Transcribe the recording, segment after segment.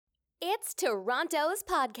It's Toronto's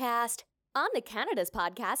podcast on the Canada's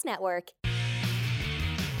Podcast Network.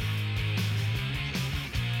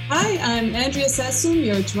 Hi, I'm Andrea Sessum,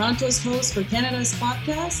 your Toronto's host for Canada's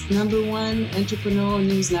podcast, #1 entrepreneurial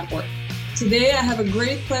news network. Today, I have a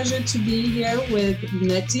great pleasure to be here with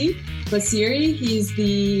Mehdi Basiri. He's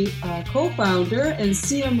the co-founder and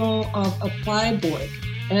CMO of ApplyBoard,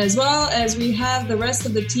 as well as we have the rest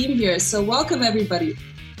of the team here. So welcome, everybody.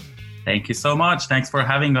 Thank you so much. Thanks for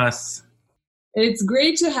having us. It's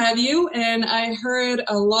great to have you. And I heard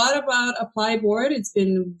a lot about ApplyBoard. It's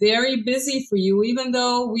been very busy for you, even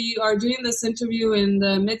though we are doing this interview in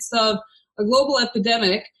the midst of a global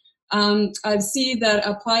epidemic. I see that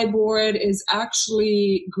ApplyBoard is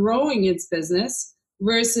actually growing its business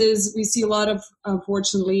versus we see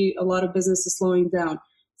unfortunately, a lot of businesses slowing down.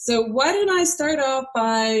 So why don't I start off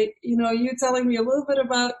by, you telling me a little bit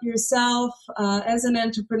about yourself as an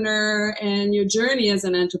entrepreneur and your journey as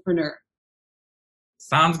an entrepreneur.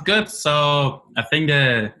 Sounds good. So I think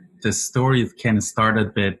the story kind of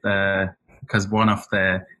started with because one of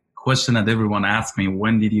the questions that everyone asks me,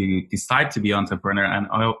 when did you decide to be entrepreneur? And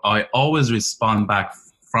I always respond back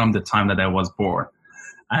from the time that I was born.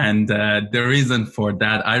 And the reason for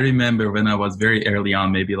that, I remember when I was very early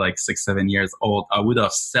on, maybe like 6-7 years old, I would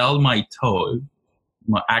have sold my toy.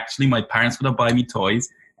 My parents would have buy me toys,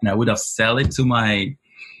 and I would have sell it to my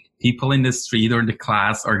people in the street or the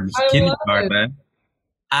class or the kindergarten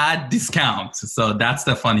at discount. So that's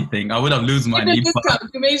the funny thing. I would have lose money. Discount.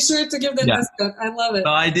 You made sure to give the discount. I love it. So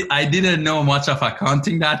I didn't know much of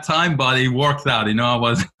accounting that time, but it worked out. I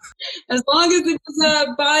was as long as it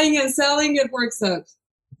was buying and selling, it works out.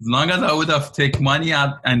 As long as I would have taken money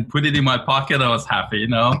out and put it in my pocket, I was happy,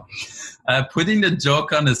 Putting the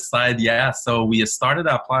joke on the side, so we started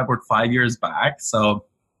ApplyBoard 5 years back. So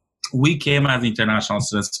we came as international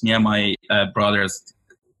students, me and my brothers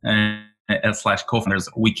 / co-founders.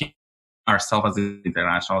 We came ourselves as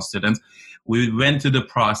international students. We went through the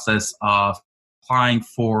process of applying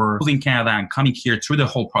for in Canada and coming here through the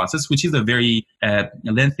whole process, which is a very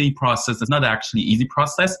lengthy process. It's not actually easy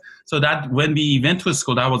process. So that when we went to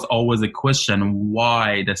school, that was always a question,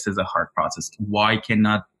 why this is a hard process? Why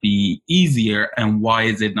cannot be easier? And why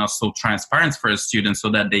is it not so transparent for a student so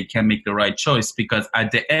that they can make the right choice? Because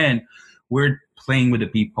at the end, we're playing with the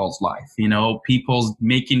people's life. People's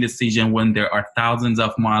making decision when there are thousands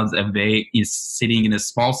of miles away is sitting in a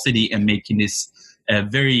small city and making this a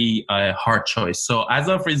very hard choice. So as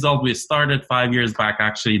a result, we started 5 years back.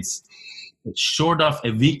 Actually, it's short of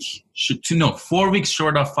a week, 4 weeks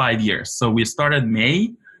short of 5 years. So we started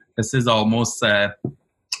May. This is almost,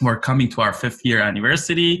 we're coming to our 5th year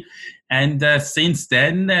anniversary. And since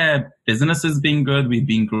then, business has been good. We've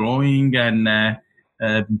been growing and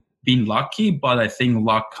been lucky, but I think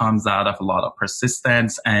luck comes out of a lot of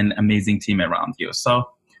persistence and amazing team around you.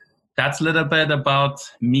 So that's a little bit about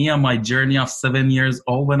me and my journey of 7 years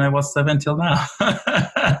old when I was 7 till now.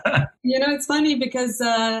 It's funny because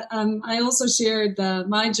I also shared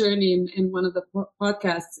my journey in one of the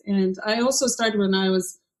podcasts. And I also started when I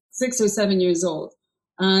was 6 or 7 years old.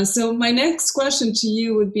 So my next question to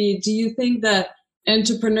you would be, do you think that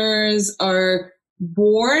entrepreneurs are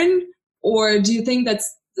born, or do you think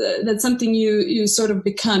that's something you sort of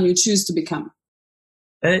become, you choose to become?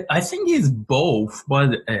 I think it's both,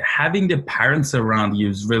 but having the parents around you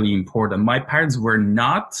is really important. My parents were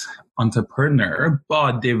not entrepreneur,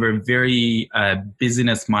 but they were very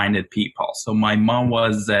business-minded people. So my mom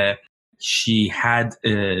was, she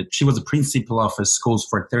was a principal of a schools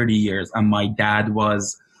for 30 years, and my dad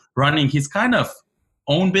was running his kind of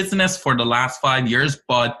own business for the last 5 years,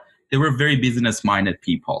 but they were very business-minded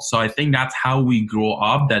people. So I think that's how we grow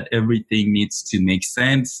up, that everything needs to make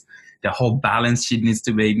sense. The whole balance sheet needs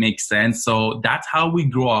to make sense. So that's how we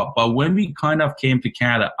grow up. But when we kind of came to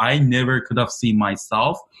Canada, I never could have seen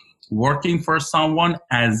myself working for someone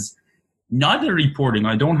as not a reporting.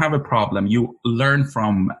 I don't have a problem. You learn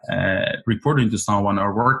from reporting to someone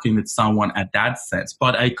or working with someone at that sense.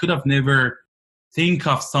 But I could have never think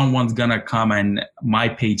of someone's gonna come and my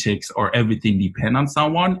paychecks or everything depend on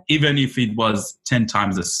someone, even if it was 10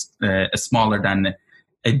 times smaller than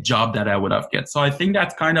a job that I would have get. So I think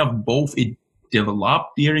that's kind of both it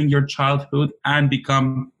developed during your childhood and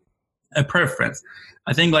become a preference.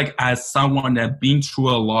 I think like as someone that been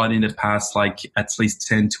through a lot in the past, like at least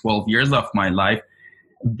 10, 12 years of my life,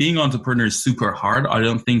 being entrepreneur is super hard. I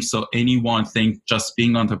don't think so. Anyone think just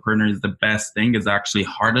being entrepreneur is the best thing. Is actually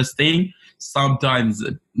hardest thing. Sometimes,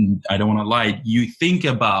 I don't want to lie, you think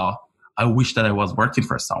about, I wish that I was working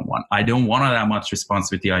for someone. I don't want that much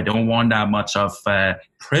responsibility. I don't want that much of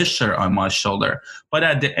pressure on my shoulder. But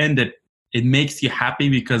at the end, it makes you happy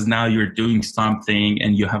because now you're doing something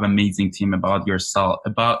and you have an amazing team about yourself,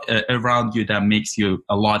 around you that makes you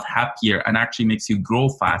a lot happier and actually makes you grow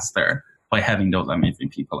faster by having those amazing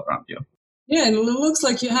people around you. Yeah, and it looks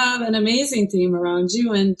like you have an amazing team around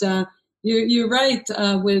you. And you're right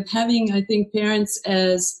with having, I think, parents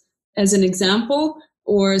as an example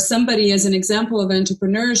or somebody as an example of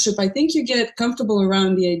entrepreneurship. I think you get comfortable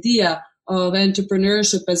around the idea of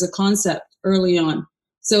entrepreneurship as a concept early on.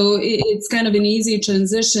 So it's kind of an easy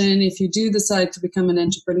transition. If you do decide to become an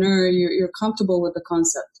entrepreneur, you're comfortable with the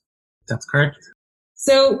concept. That's correct.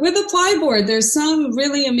 So with ApplyBoard, there's some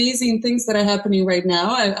really amazing things that are happening right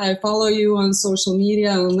now. I follow you on social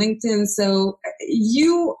media, on LinkedIn. So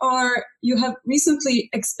you have recently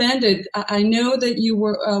expanded. I know that you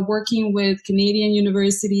were working with Canadian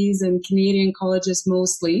universities and Canadian colleges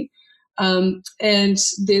mostly. And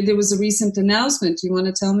there was a recent announcement. Do you want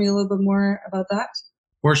to tell me a little bit more about that?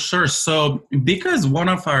 For sure. So because one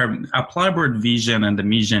of our ApplyBoard vision and the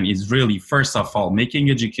mission is really, first of all,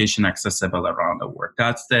 making education accessible around the world.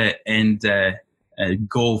 That's the end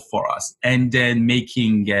goal for us. And then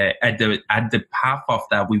making at the path of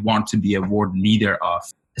that, we want to be a world leader of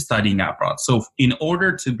studying abroad. So in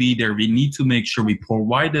order to be there, we need to make sure we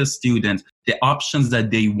provide the student the options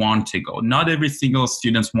that they want to go. Not every single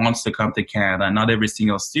student wants to come to Canada. Not every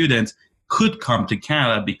single student could come to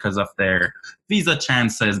Canada because of their visa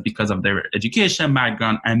chances, because of their education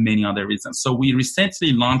background, and many other reasons. So we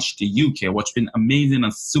recently launched the UK, which has been amazing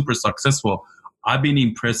and super successful. I've been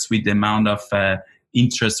impressed with the amount of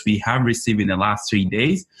interest we have received in the last 3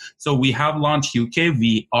 days. So we have launched UK.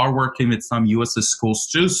 We are working with some US schools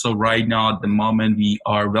too. So right now, at the moment, we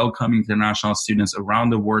are welcoming international students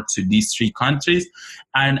around the world to these 3 countries.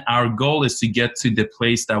 And our goal is to get to the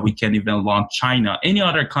place that we can even launch China, any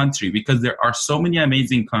other country, because there are so many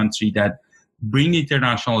amazing countries that bring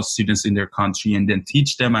international students in their country and then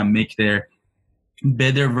teach them and make their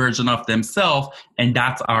better version of themselves. And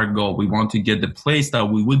that's our goal. We want to get the place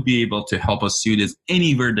that we would be able to help our students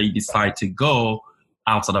anywhere they decide to go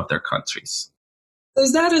outside of their countries. So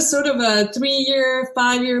is that a sort of a 3-year,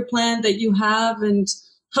 5-year plan that you have? And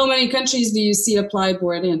how many countries do you see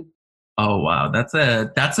ApplyBoard in? Oh, wow. That's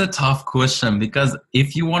a tough question, because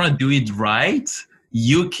if you want to do it right,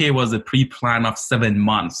 UK was a pre-plan of 7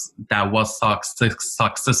 months that was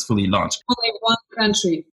successfully launched. Only one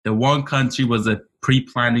country. The one country was a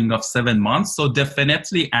pre-planning of 7 months. So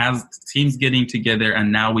definitely as teams getting together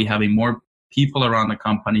and now we having more people around the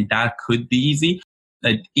company, that could be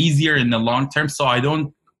easier in the long term. So I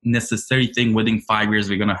don't necessarily think within 5 years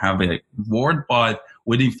we're going to have a board, but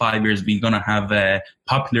within 5 years we're going to have a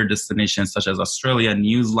popular destinations such as Australia,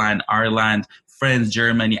 New Zealand, Ireland, France,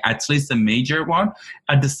 Germany, at least a major one.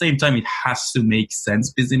 At the same time, it has to make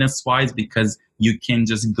sense business-wise, because you can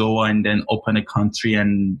just go and then open a country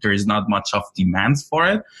and there is not much of demands for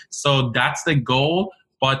it. So that's the goal,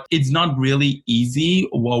 but it's not really easy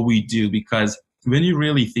what we do, because when you're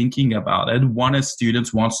really thinking about it, when a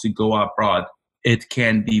student wants to go abroad, it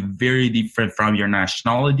can be very different from your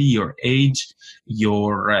nationality, your age,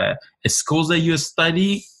 your schools that you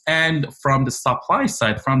study, and from the supply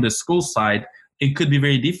side, from the school side, it could be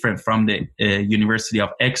very different from the University of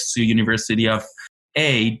X to University of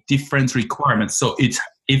A, different requirements. So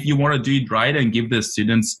if you want to do it right and give the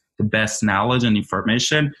students the best knowledge and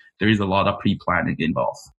information, there is a lot of pre-planning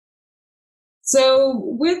involved. So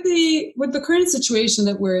with the current situation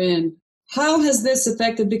that we're in, how has this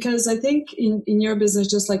affected? Because I think in your business,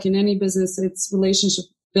 just like in any business, it's relationship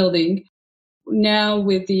building. Now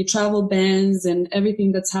with the travel bans and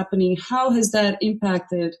everything that's happening, how has that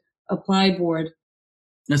impacted ApplyBoard?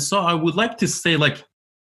 And so I would like to say,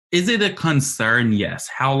 is it a concern? Yes.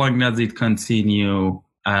 How long does it continue?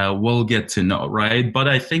 We'll get to know, right? But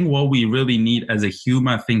I think what we really need as a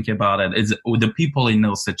human think about it is the people in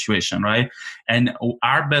those situations, right? And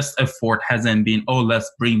our best effort hasn't been, let's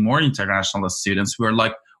bring more international students. We're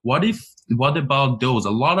like, what about those? A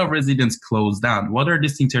lot of residents closed down. What are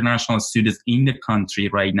these international students in the country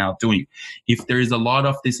right now doing? If there is a lot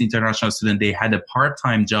of this international student, they had a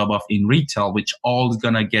part-time job in retail, which all is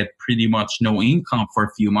going to get pretty much no income for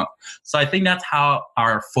a few months. So I think that's how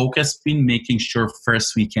our focus been, making sure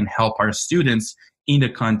first we can help our students in the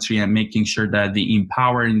country and making sure that we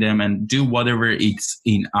empowering them and do whatever it's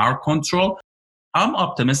in our control. I'm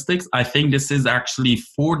optimistic. I think this is actually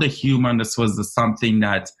for the human. This was something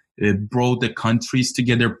that brought the countries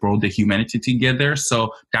together, brought the humanity together.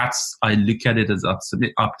 So I look at it as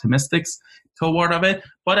optimistic toward of it.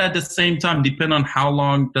 But at the same time, depending on how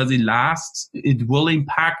long does it last, it will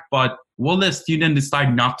impact. But will the student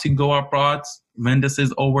decide not to go abroad when this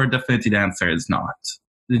is over? Definitely the answer is not.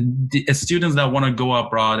 the students that want to go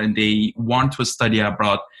abroad and they want to study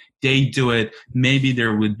abroad, they do it. Maybe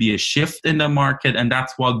there would be a shift in the market, and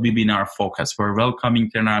that's what will be our focus. We're welcoming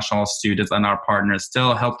international students, and our partners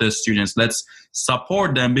still help the students. Let's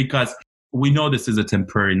support them because we know this is a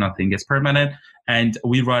temporary, nothing is permanent. And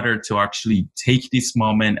we rather to actually take this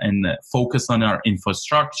moment and focus on our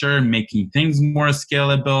infrastructure, making things more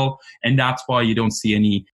scalable. And that's why you don't see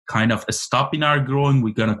any kind of a stop in our growing.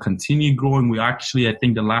 We're going to continue growing. We actually, I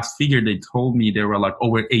think the last figure they told me, there were like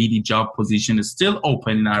over 80 job positions still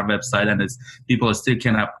open in our website, and people still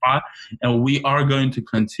can apply. And we are going to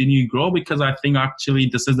continue grow because I think actually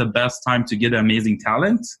this is the best time to get amazing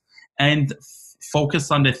talent and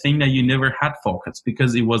focus on the thing that you never had focused,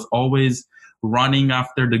 because it was always running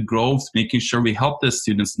after the growth, making sure we help the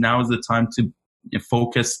students. Now is the time to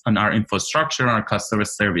focus on our infrastructure, on our customer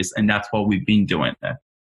service. And that's what we've been doing.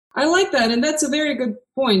 I like that. And that's a very good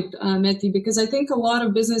point, Mehdi, because I think a lot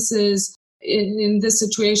of businesses in this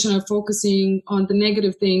situation are focusing on the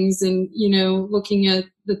negative things and, looking at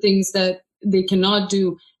the things that they cannot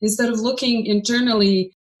do instead of looking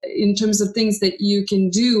internally in terms of things that you can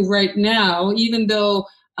do right now. Even though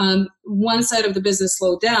one side of the business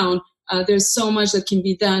slowed down, there's so much that can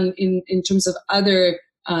be done in terms of other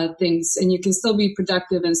things, and you can still be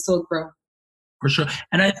productive and still grow. For sure.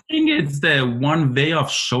 And I think it's the one way of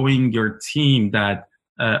showing your team that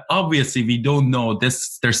obviously we don't know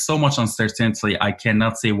this. There's so much uncertainty. I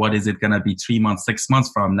cannot say what is it going to be 3 months, 6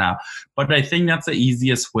 months from now. But I think that's the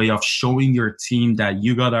easiest way of showing your team that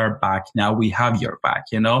you got our back. Now we have your back,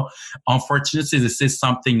 Unfortunately, this is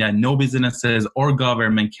something that no businesses or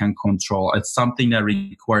government can control. It's something that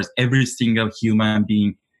requires every single human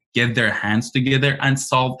being get their hands together and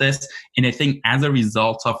solve this. And I think as a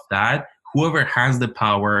result of that, whoever has the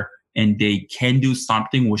power and they can do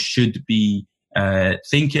something, we should be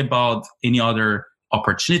think about any other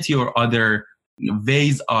opportunity or other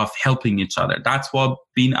ways of helping each other. That's what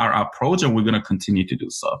been our approach, and we're going to continue to do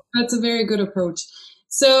so. That's a very good approach.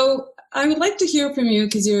 So I would like to hear from you,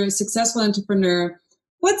 because you're a successful entrepreneur.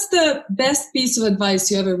 What's the best piece of advice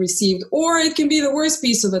you ever received? Or it can be the worst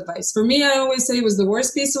piece of advice. For me, I always say it was the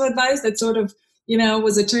worst piece of advice that sort of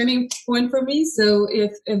was a turning point for me. So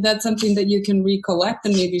if that's something that you can recollect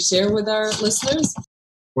and maybe share with our listeners.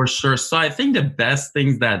 For sure. So I think the best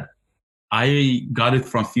things that I got it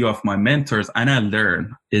from a few of my mentors and I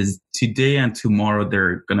learned is today and tomorrow,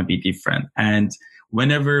 they're going to be different. And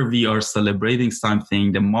whenever we are celebrating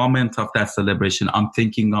something, the moment of that celebration, I'm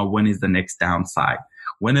thinking of when is the next downside.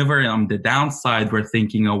 Whenever I'm the downside, we're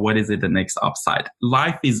thinking of what is it the next upside.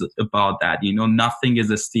 Life is about that. Nothing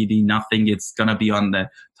is a steady, nothing is going to be on the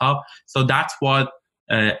top. So that's what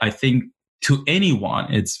I think to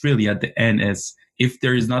anyone, it's really at the end is if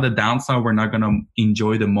there is not a downside, we're not going to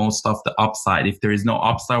enjoy the most of the upside. If there is no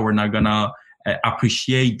upside, we're not going to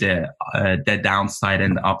appreciate the downside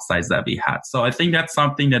and the upsides that we had. So I think that's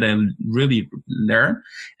something that I really learned.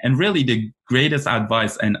 And really the greatest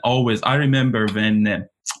advice, and always, I remember when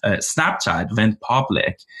Snapchat went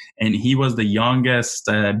public and he was the youngest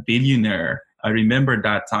billionaire. I remember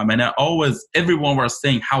that time. And everyone was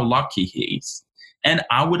saying how lucky he is. And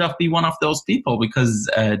I would have been one of those people because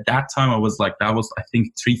that time I was like, that was, I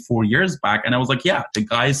think 3-4 years back. And I was like, yeah, the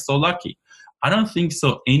guy is so lucky. I don't think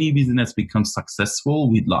so. Any business becomes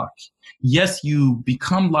successful with luck. Yes, you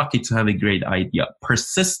become lucky to have a great idea.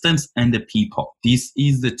 Persistence and the people. These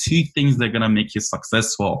is the two things that are going to make you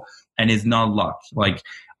successful. And it's not luck. Like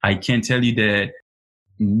I can tell you the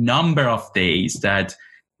number of days that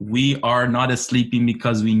we are not sleeping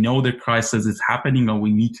because we know the crisis is happening and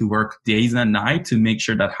we need to work days and nights to make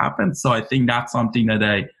sure that happens. So I think that's something that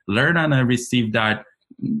I learned and I received, that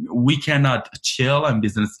we cannot chill and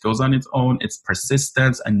business goes on its own. It's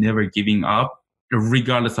persistence and never giving up.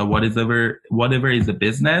 Regardless of whatever is the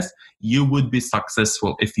business, you would be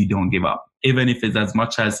successful if you don't give up. Even if it's as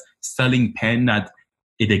much as selling pen that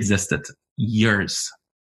it existed years.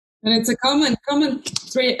 And it's a common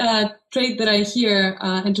trait that I hear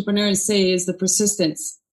entrepreneurs say is the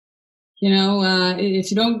persistence.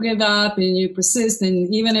 If you don't give up and you persist,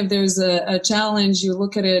 and even if there's a challenge, you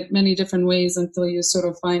look at it many different ways until you sort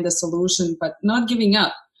of find a solution, but not giving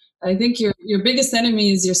up. I think your biggest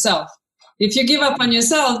enemy is yourself. If you give up on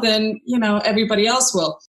yourself, then, everybody else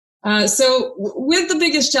will. So with the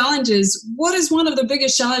biggest challenges, what is one of the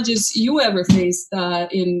biggest challenges you ever faced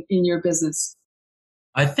in your business?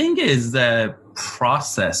 I think is the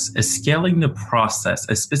process, is scaling the process,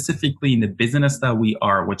 specifically in the business that we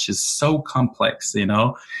are, which is so complex.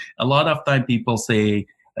 A lot of time people say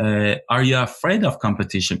are you afraid of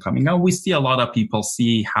competition coming out? We see a lot of people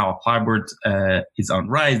see how Applyboard is on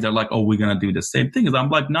rise. They're like, oh, we're going to do the same thing. I'm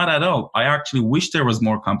like, not at all. I actually wish there was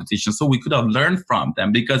more competition so we could have learned from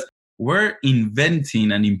them, because we're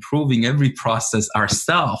inventing and improving every process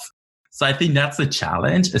ourselves. So I think that's a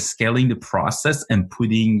challenge, is scaling the process and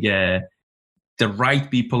putting the right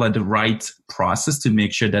people at the right process to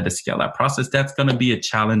make sure that the scale that process. That's going to be a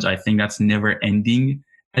challenge. I think that's never ending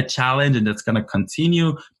a challenge, and that's going to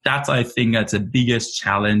continue. I think that's the biggest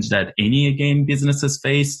challenge that any game businesses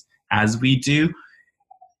face as we do.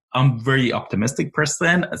 I'm a very optimistic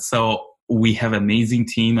person. So we have an amazing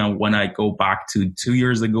team. And when I go back to 2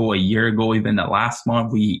 years ago, a year ago, even the last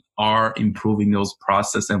month, we are improving those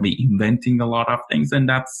processes and we inventing a lot of things. And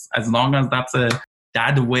that's, as long as that's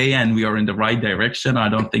that way and we are in the right direction, I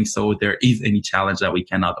don't think so there is any challenge that we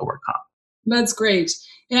cannot overcome. That's great.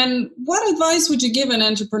 And what advice would you give an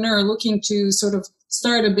entrepreneur looking to sort of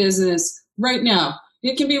start a business right now?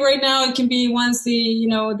 It can be right now. It can be once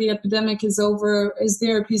the epidemic is over. Is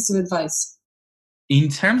there a piece of advice? In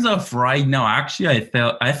terms of right now, actually,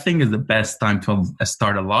 I think is the best time to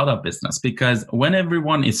start a lot of business, because when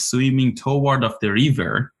everyone is swimming toward of the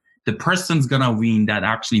river, the person's going to win that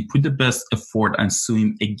actually put the best effort and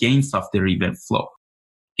swim against of the river flow.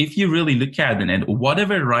 If you really look at it,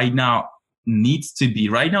 whatever right now needs to be,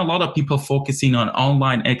 right now, a lot of people focusing on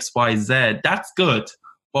online XYZ, that's good,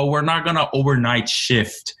 but we're not going to overnight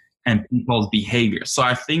shift and people's behavior. So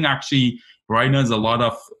I think actually right now is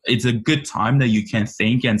it's a good time that you can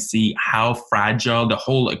think and see how fragile the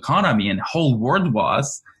whole economy and the whole world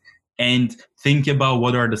was, and think about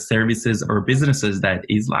what are the services or businesses that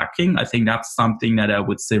is lacking. I think that's something that I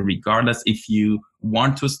would say, regardless if you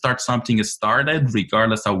want to start something started,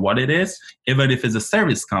 regardless of what it is, even if it's a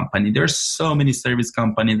service company, there's so many service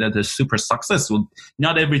companies that are super successful.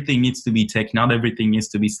 Not everything needs to be tech, not everything needs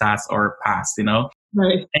to be SaaS or PaaS,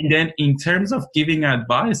 Right. And then in terms of giving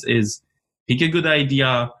advice is pick a good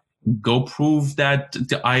idea, go prove that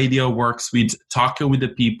the idea works with talking with the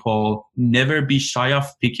people, never be shy of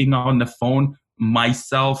picking on the phone.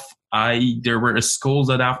 Myself, there were schools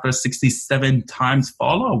that after 67 times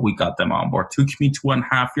follow, we got them on board. Took me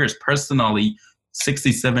 2.5 years. Personally,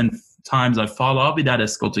 67 times I follow up with that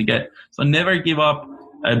school to get. So never give up.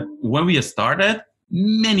 When we started,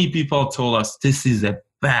 many people told us this is a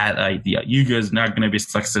bad idea. You guys are not going to be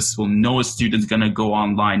successful. No student's going to go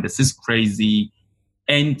online. This is crazy.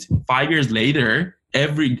 And 5 years later,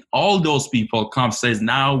 all those people come says,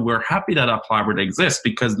 now we're happy that Applyboard exists,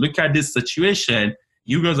 because look at this situation.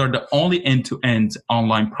 You guys are the only end-to-end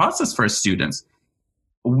online process for students.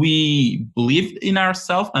 We believed in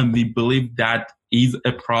ourselves and we believe that is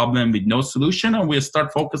a problem with no solution, and we'll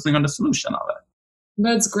start focusing on the solution of it.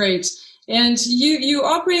 That's great. And you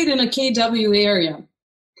operate in a KW area.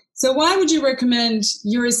 So why would you recommend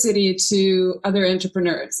your city to other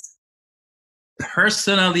entrepreneurs?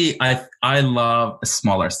 Personally, I love a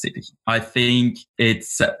smaller city. I think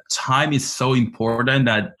time is so important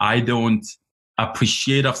that I don't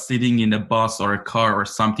appreciate of sitting in a bus or a car or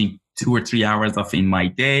something 2 or 3 hours of in my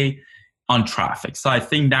day on traffic. So I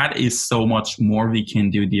think that is so much more we can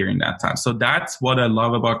do during that time. So that's what I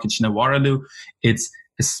love about Kitchener-Waterloo. It's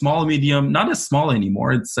a small, medium, not as small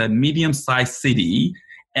anymore. It's a medium-sized city.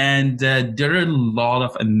 And there are a lot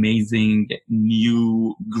of amazing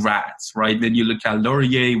new grads, right? When you look at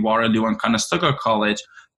Laurier, Waterloo, and Conestoga College,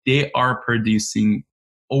 they are producing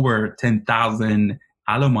over 10,000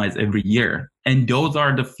 alumni every year. And those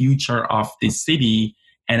are the future of the city.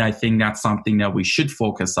 And I think that's something that we should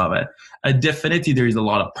focus on it. Definitely, there is a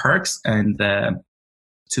lot of perks and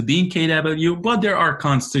to be in KW, but there are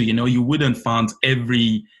cons too. You wouldn't find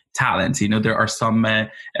every talent. There are some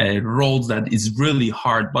roles that is really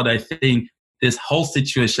hard, but I think this whole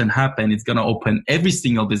situation happen, it's going to open every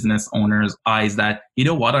single business owner's eyes that,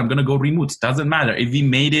 what, I'm going to go remote. Doesn't matter. If we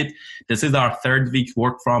made it, this is our 3rd week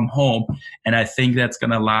work from home. And I think that's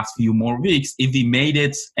going to last few more weeks. If we made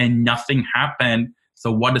it and nothing happened,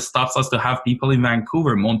 so what stops us to have people in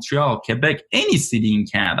Vancouver, Montreal, Quebec, any city in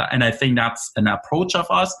Canada? And I think that's an approach of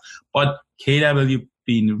us. But KW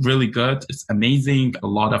been really good. It's amazing. A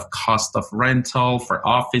lot of cost of rental for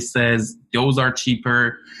offices. Those are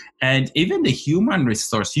cheaper. And even the human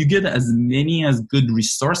resource, you get as many as good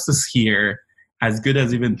resources here, as good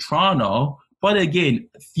as even Toronto. But again,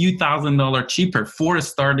 a few $1,000s cheaper for a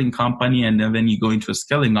starting company. And then when you go into a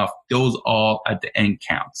scaling up, those all at the end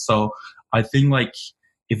count. So I think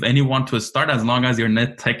if anyone to start, as long as you're a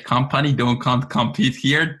net tech company, don't come compete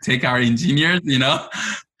here, take our engineers,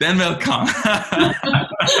 then we'll come.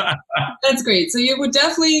 That's great. So you would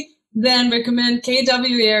definitely than recommend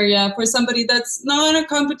KW area for somebody that's not a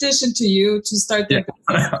competition to you to start their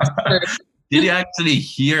business? Did you actually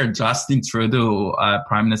hear Justin Trudeau,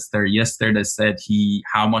 Prime Minister, yesterday said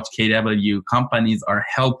how much KW companies are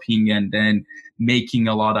helping and then making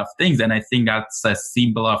a lot of things. And I think that's a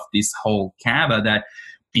symbol of this whole Canada, that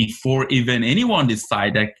before even anyone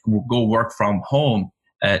decide that will go work from home,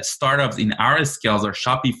 startups in our scales or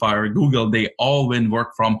Shopify or Google, they all went work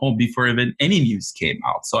from home before even any news came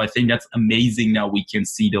out. So I think that's amazing. Now we can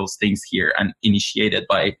see those things here and initiated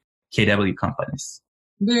by KW companies.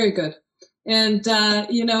 Very good. And,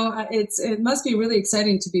 it must be really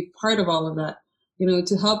exciting to be part of all of that,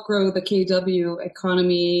 to help grow the KW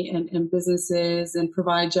economy and businesses and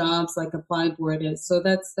provide jobs like Applied Board is. So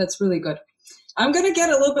that's really good. I'm going to get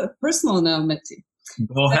a little bit personal now, Mitzi.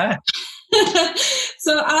 Go ahead.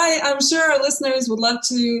 So I'm sure our listeners would love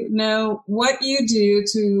to know what you do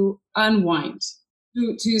to unwind,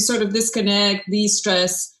 to sort of disconnect,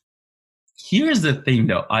 de-stress. Here's the thing,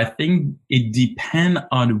 though. I think it depends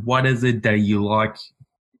on what is it that you like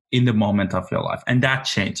in the moment of your life. And that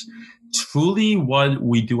changed. Truly, what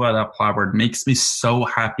we do at Applied Board makes me so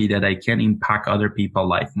happy that I can impact other people's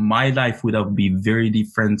life. My life would have been very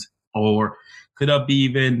different, or could have been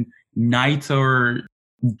even night or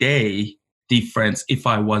day difference if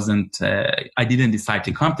I didn't decide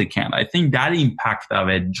to come to Canada. I think that impact of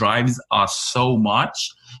it drives us so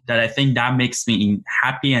much that I think that makes me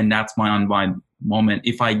happy, and that's my unwind moment.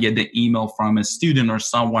 If I get the email from a student or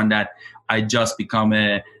someone that I just become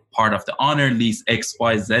a part of the honor list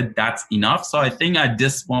XYZ, that's enough. So I think at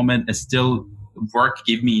this moment, it's still work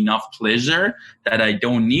give me enough pleasure that I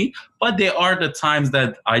don't need. But there are the times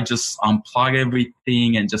that I just unplug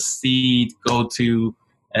everything and just see it, go to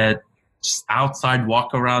just outside,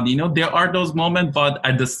 walk around. There are those moments, but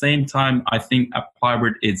at the same time, I think Applied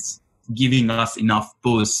Board is giving us enough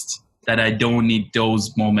boost that I don't need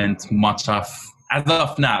those moments much of as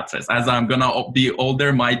of now. As I'm gonna be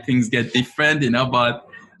older, my things get different, but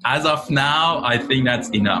as of now, I think that's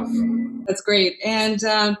enough. That's great. And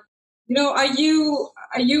are you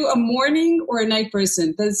a morning or a night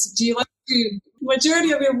person? Do you like to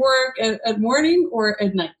majority of your work at morning or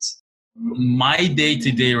at night? My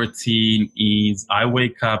day-to-day routine is I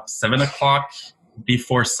wake up 7 o'clock.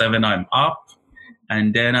 Before 7, I'm up.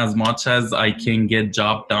 And then as much as I can get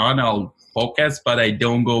job done, I'll focus, but I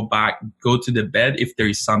don't go to the bed if there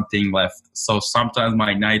is something left. So sometimes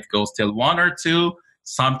my night goes till 1 or 2.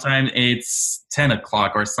 Sometimes it's 10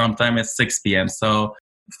 o'clock or sometimes it's 6 p.m. So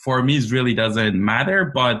for me, it really doesn't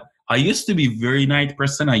matter. But I used to be very night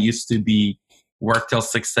person. I used to be work till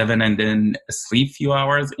 6, 7 and then sleep few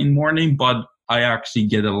hours in morning. But I actually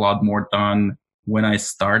get a lot more done when I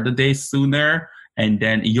start the day sooner, and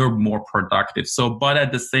then you're more productive. So, but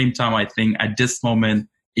at the same time, I think at this moment,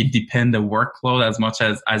 it depends the workload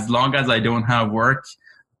as long as I don't have work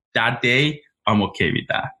that day, I'm okay with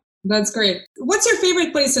that. That's great. What's your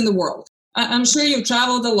favorite place in the world? I'm sure you've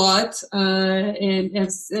traveled a lot and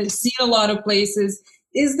have seen a lot of places.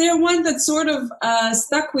 Is there one that sort of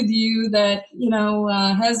stuck with you that,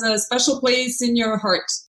 has a special place in your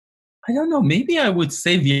heart? I don't know. Maybe I would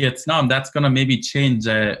say Vietnam. That's going to maybe change.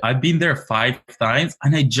 I've been there 5 times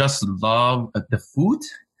and I just love the food,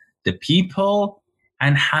 the people,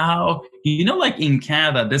 and how, like in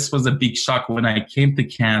Canada, this was a big shock when I came to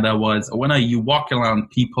Canada was when you walk around,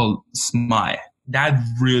 people smile. That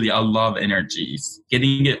really, I love energies.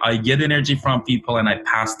 I get energy from people and I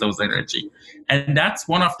pass those energy. And that's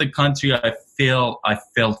one of the country I felt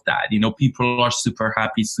that, people are super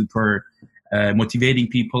happy, super motivating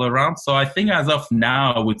people around. So I think as of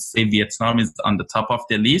now, I would say Vietnam is on the top of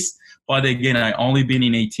the list. But again, I only been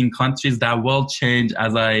in 18 countries. That will change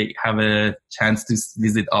as I have a chance to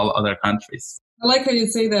visit all other countries. I like how you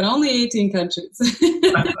say that. Only 18 countries.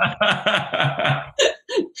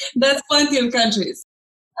 That's plenty of countries.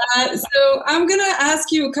 So I'm going to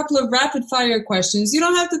ask you a couple of rapid fire questions. You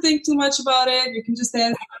don't have to think too much about it. You can just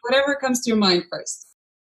answer whatever comes to your mind first.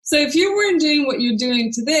 So if you weren't doing what you're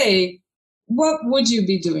doing today, what would you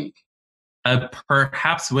be doing?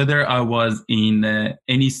 Perhaps whether I was in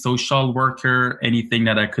any social worker, anything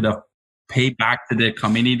that I could have paid back to the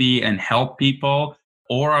community and help people,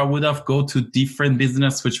 or I would have go to different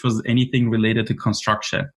business, which was anything related to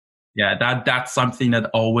construction. Yeah, that's something that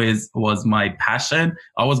always was my passion.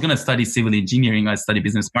 I was going to study civil engineering. I studied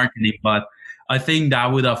business marketing, but I think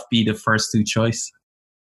that would have been the first 2 choice.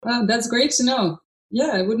 Wow, that's great to know.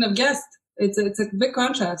 Yeah, I wouldn't have guessed. It's a big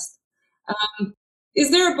contrast. Is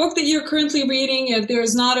there a book that you're currently reading? If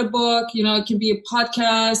there's not a book, it can be a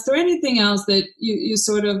podcast or anything else that you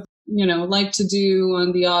sort of, like to do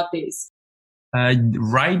on the off days.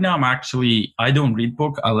 Right now, I don't read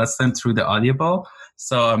book. I listen through the Audible.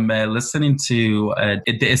 So I'm listening to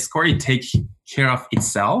the story take care of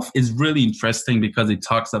itself is really interesting because it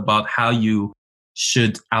talks about how you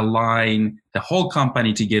should align the whole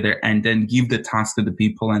company together and then give the task to the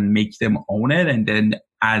people and make them own it. And then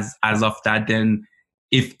as of that, then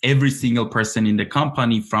if every single person in the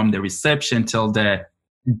company from the reception till the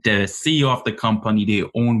CEO of the company, they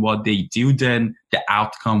own what they do, then the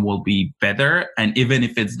outcome will be better. And even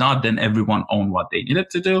if it's not, then everyone own what they needed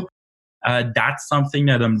to do. That's something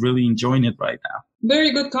that I'm really enjoying it right now.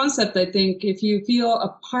 Very good concept, I think. If you feel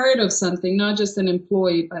a part of something, not just an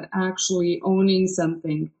employee, but actually owning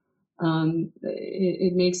something,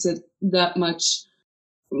 it makes it that much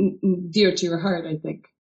dear to your heart, I think.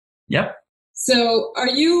 Yep. So are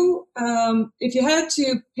you, if you had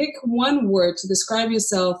to pick one word to describe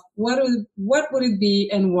yourself, what would it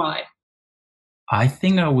be and why? I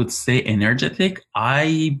think I would say energetic.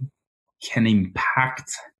 I can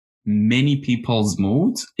impact many people's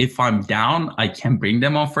moods. If I'm down, I can bring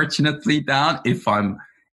them unfortunately down. If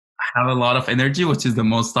have a lot of energy, which is the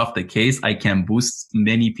most of the case, I can boost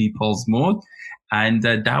many people's mood. And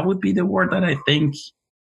that would be the word that I think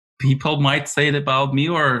people might say it about me,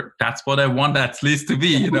 or that's what I want at least to be,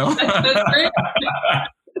 you know. That's great.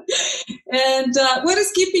 And what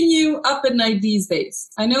is keeping you up at night these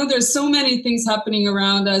days? I know there's so many things happening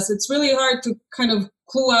around us. It's really hard to kind of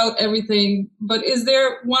clue out everything. But is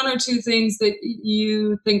there one or two things that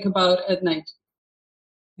you think about at night?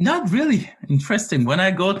 Not really. Interesting. When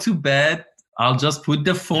I go to bed, I'll just put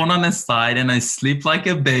the phone on the side and I sleep like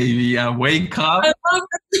a baby. I wake up. I love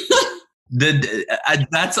it.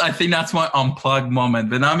 I think that's my unplugged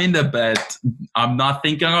moment. When I'm in the bed, I'm not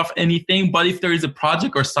thinking of anything. But if there is a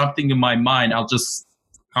project or something in my mind, I'll just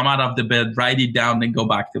come out of the bed, write it down, then go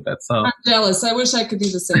back to bed. So I'm jealous. I wish I could do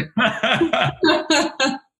the same.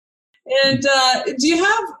 And do you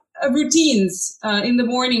have routines in the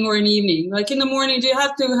morning or in the evening? Like in the morning, do you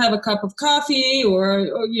have to have a cup of coffee or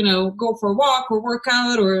go for a walk or work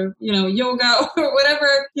out or, yoga or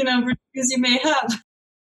whatever, routines you may have?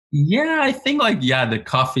 Yeah, I think the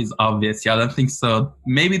coffee is obvious. Yeah, I don't think so.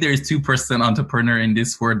 Maybe there's 2% entrepreneur in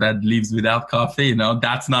this world that lives without coffee.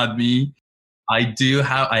 That's not me. I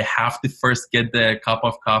have to first get the cup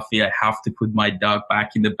of coffee. I have to put my dog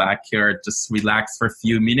back in the backyard, just relax for a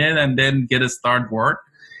few minutes and then get a start work.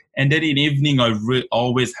 And then in the evening, I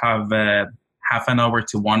always have half an hour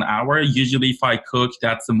to 1 hour. Usually if I cook,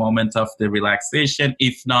 that's the moment of the relaxation.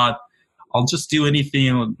 If not, I'll just do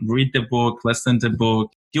anything, read the book, listen to the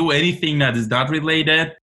book, do anything that is not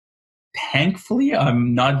related. Thankfully,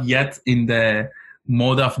 I'm not yet in the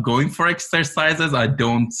mode of going for exercises. I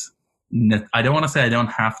don't want to say I don't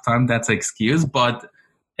have time. That's an excuse, but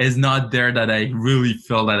it's not there that I really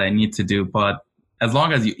feel that I need to do. But as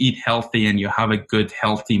long as you eat healthy and you have a good,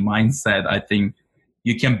 healthy mindset, I think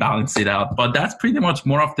you can balance it out. But that's pretty much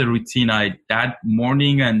more of the routine. That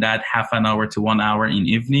morning and that half an hour to 1 hour in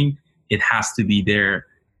evening, it has to be there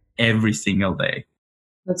every single day.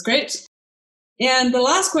 That's great. And the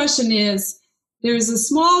last question is, there's a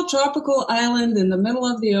small tropical island in the middle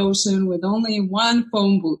of the ocean with only one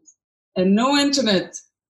phone booth and no internet.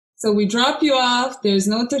 So we drop you off. There's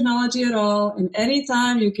no technology at all. And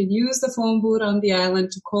anytime you can use the phone booth on the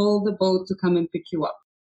island to call the boat to come and pick you up.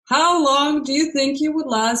 How long do you think you would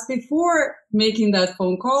last before making that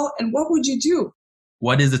phone call? And what would you do?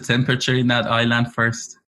 What is the temperature in that island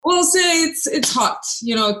first? We'll say it's hot,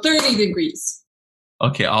 30 degrees.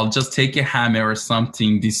 Okay, I'll just take a hammer or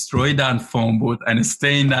something, destroy that phone booth, and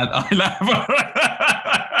stay in that island.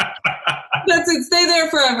 That's it. Stay there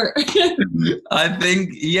forever. I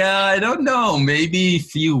think, I don't know. Maybe a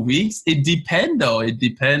few weeks. It depends, though. It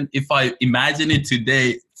depends. If I imagine it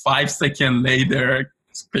today, 5 seconds later,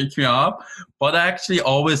 pick me up. But I actually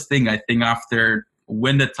always think after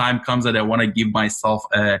when the time comes that I want to give myself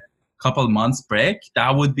a couple months break,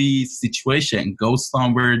 that would be situation. Go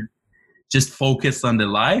somewhere, just focus on the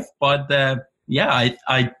life. But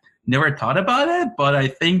I never thought about it. But I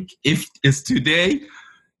think if it's today,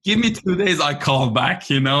 give me 2 days, I call back,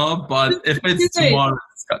 But if it's tomorrow,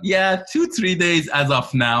 2-3 days as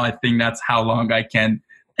of now, I think that's how long I can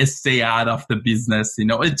stay out of the business.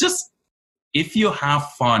 It just, if you have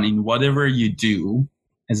fun in whatever you do,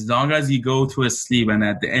 as long as you go to sleep and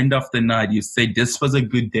at the end of the night, you say, this was a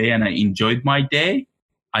good day and I enjoyed my day,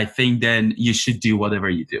 I think then you should do whatever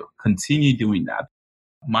you do. Continue doing that.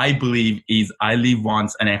 My belief is I live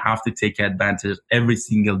once and I have to take advantage every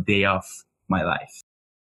single day of my life.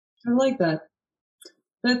 I like that.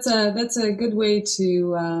 That's a good way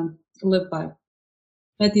to live by.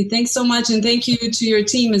 Mehdi, thanks so much. And thank you to your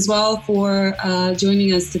team as well for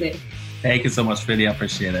joining us today. Thank you so much. Really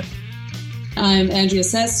appreciate it. I'm Andrea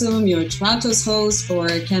Sessum, your Toronto's host for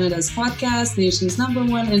Canada's podcast, nation's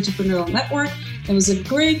 #1 entrepreneurial network. It was a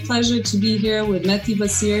great pleasure to be here with Mehdi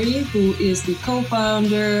Basiri, who is the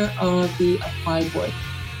co-founder of the Apply Board.